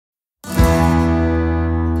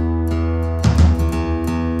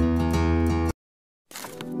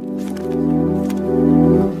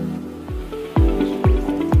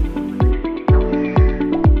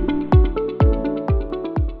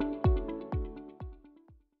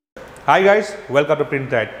Hi guys, welcome to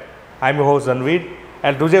PrintTide. I'm your host Zanveer,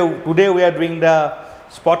 and today we are doing the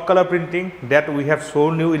spot color printing that we have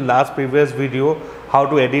shown you in last previous video how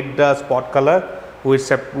to edit the spot color.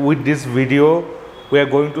 With this video we are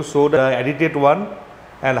going to show the edited one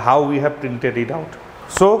and how we have printed it out.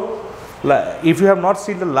 So if you have not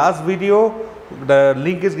seen the last video, the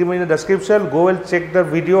link is given in the description. Go and check the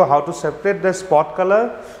video how to separate the spot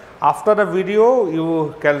color. After the video,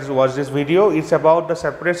 you can watch this video. It's about the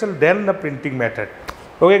separation, then the printing method.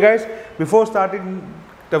 Okay guys, before starting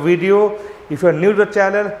the video, if you are new to the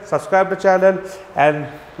channel, subscribe the channel and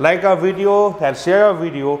like our video and share our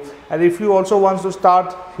video. And if you also want to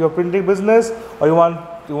start your printing business or you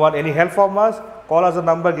want any help from us, call us the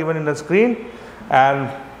number given in the screen. And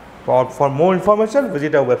for more information,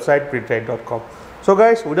 visit our website PrintTide.com. So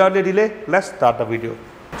guys, without any delay, let's start the video.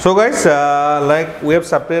 So guys, like we have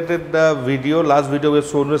separated the video, last video we have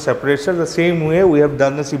shown the separation. The same way we have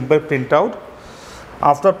done a simple printout.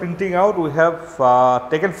 After printing out, we have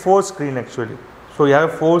taken 4 screens actually. So you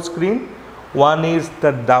have 4 screens. One is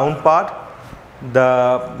the down part,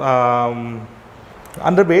 the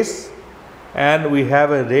under base, and we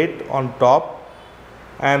have a red on top,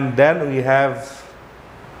 and then we have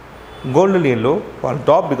golden yellow on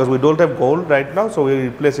top because we don't have gold right now, so we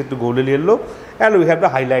replace it to golden yellow, and we have the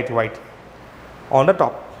highlight white on the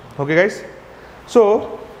top. Okay guys,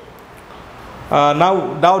 so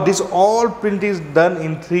now this all print is done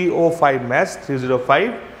in 305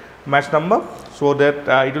 mesh number, so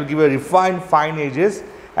that it will give a refined fine edges.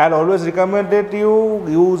 And always recommend that you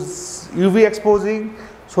use UV exposing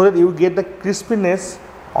so that you get the crispiness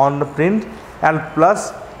on the print, and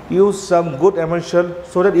plus use some good emulsion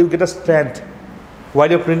so that you get a strength while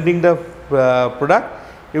you're printing the product.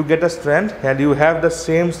 You get a strength and you have the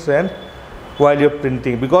same strength while you're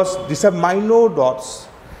printing, because these are minor dots.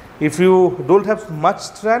 If you don't have much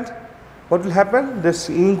strength, what will happen? This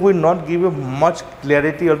ink will not give you much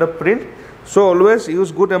clarity on the print. So always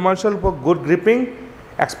use good emulsion for good gripping.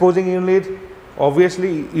 Exposing unit,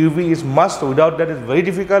 obviously UV is must. Without that, it's very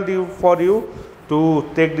difficult for you to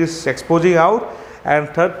take this exposing out. And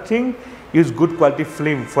third thing, use good quality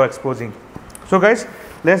film for exposing. So guys,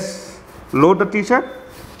 let's load the t-shirt.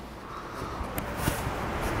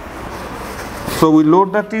 So we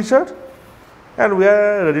load the t-shirt and we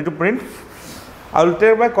are ready to print. I will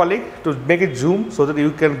tell my colleague to make it zoom so that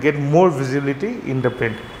you can get more visibility in the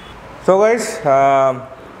print. So guys,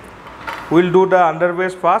 we'll do the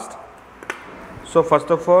underbase first. So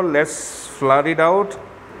first of all, let's flood it out,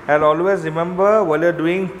 and always remember while you're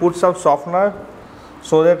doing, put some softener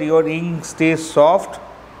so that your ink stays soft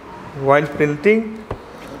while printing.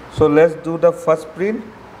 So let's do the first print,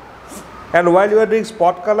 and while you are doing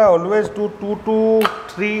spot color, always do 2 to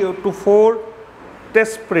 3 to 4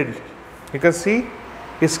 test print. You can see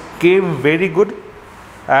it came very good,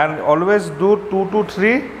 and always do 2 to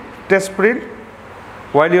 3 test print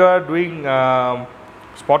while you are doing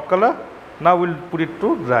spot color. Now we'll put it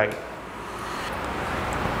to dry.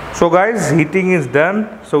 So guys, heating is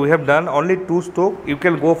done. So we have done only 2 stroke. You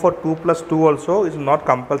can go for 2 plus 2 also. It's not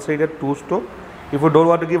compulsory that 2 stroke. If you don't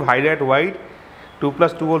want to give highlight white, 2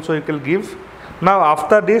 plus 2 also you can give. Now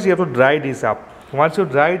after this, you have to dry this up. Once you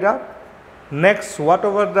dry it up, next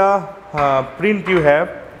whatever the print you have,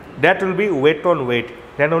 that will be wet on wet.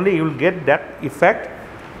 Then only you will get that effect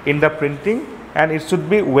in the printing, and it should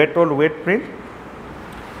be wet on wet print.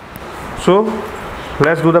 So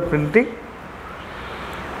let's do the printing.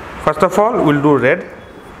 First of all, we'll do red.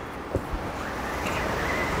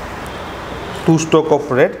 2 stroke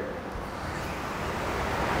of red.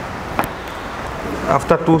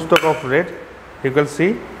 After 2 stroke of red, you can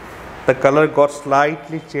see the color got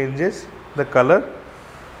slightly changes the color.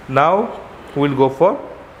 Now we'll go for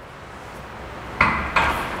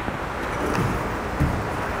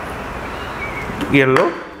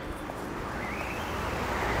yellow,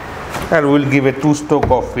 and we'll give a 2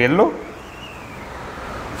 stroke of yellow.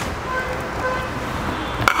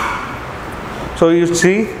 So you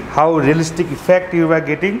see how realistic effect you are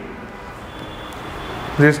getting.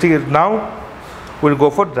 Realistic is now. We'll go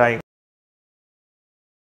for drying.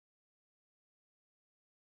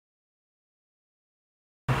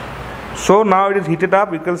 So now it is heated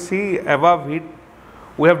up. You can see above heat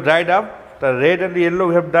we have dried up. The red and the yellow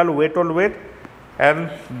we have done wet on wet, and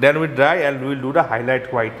then we dry and we will do the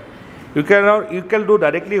highlight white. You can do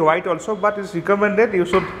directly white also, but it's recommended you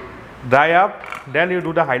should dry up, then you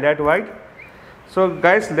do the highlight white. So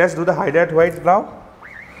guys, let's do the highlight white now.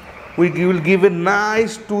 We will give a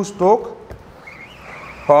nice 2 stroke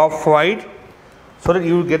of white so that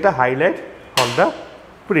you will get a highlight on the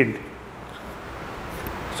print.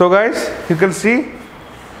 So guys, you can see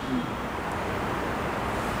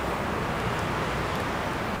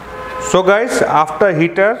So guys, after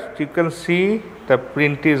heater you can see the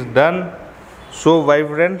print is done. So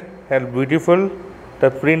vibrant and beautiful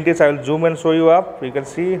the print is. I will zoom and show you up. You can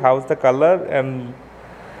see how's the color, and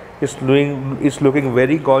it's looking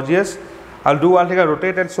very gorgeous. I'll do one thing, I'll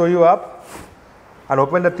rotate and show you up. I'll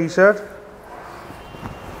open the t-shirt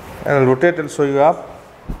and I'll rotate and show you up.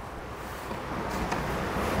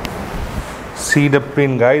 See the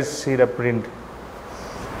print guys, see the print.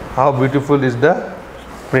 How beautiful is the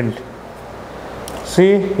print.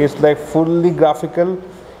 See, it's like fully graphical.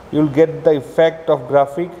 You'll get the effect of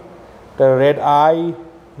graphic, the red eye,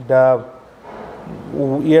 the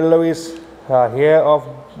yellowish hair of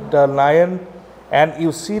the lion, and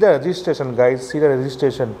you see the registration guys, see the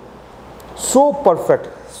registration. So perfect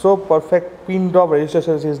pin drop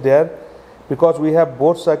registration is there, because we have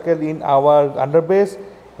both circle in our underbase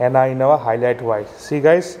and in our highlight white. See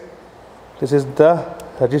guys, this is the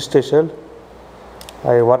registration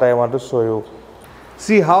what I want to show you.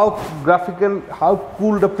 See how graphical, how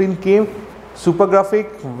cool the print came. Super graphic,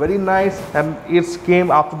 very nice, and it came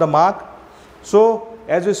after the mark. So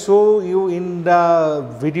as we show you in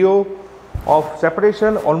the video of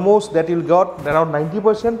separation, almost that you got around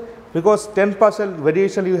 90%, because 10%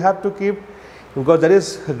 variation you have to keep, because that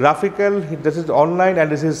is graphical, this is online,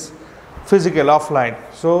 and this is physical offline.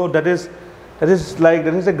 So that is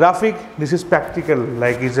a graphic, this is practical,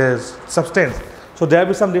 like it's a substance. So there will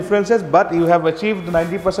be some differences, but you have achieved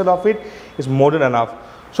 90% of it is more than enough.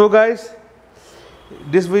 So guys,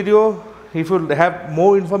 this video, if you have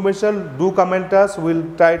more information, do comment us. We'll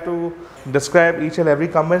try to describe each and every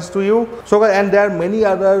comments to you. So and there are many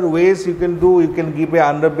other ways you can do. You can give a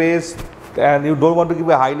underbase, and you don't want to give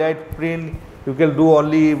a highlight print, you can do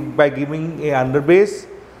only by giving a underbase,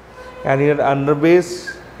 and in an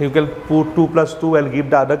underbase you can put 2+2 and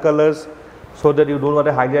give the other colors, so that you don't want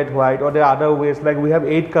to highlight white. Or there are other ways, like we have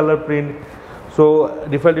 8 color print, so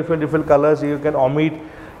different colors you can omit.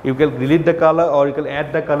 You can delete the color, or you can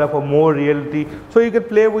add the color for more reality. So you can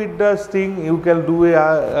play with this thing. You can do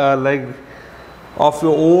a like of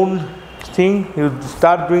your own thing. You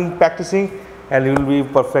start doing practicing, and you will be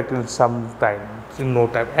perfect in some time, in no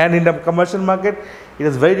time. And in the commercial market, it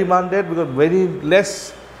is very demanded, because very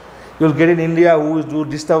less you will get in India who do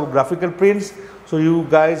this type of graphical prints. So you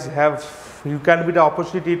guys you can be the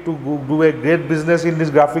opportunity to do a great business in this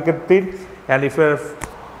graphical print. And if you're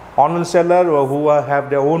online seller or who have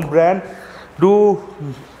their own brand, do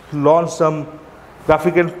launch some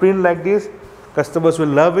graphical print like this. Customers will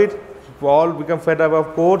love it. We all become fed up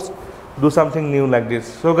of codes. Do something new like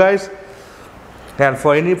this. So guys, and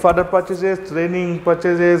for any further purchases, training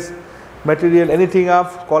purchases, material, anything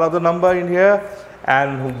up, call out the number in here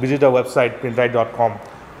and visit our website printrite.com.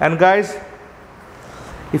 And guys,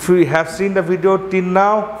 if you have seen the video till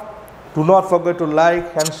now, do not forget to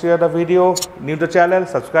like and share the video. New to the channel,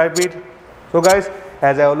 subscribe it. So guys,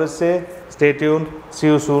 as I always say, stay tuned. See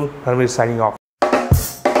you soon. Ranveer signing off.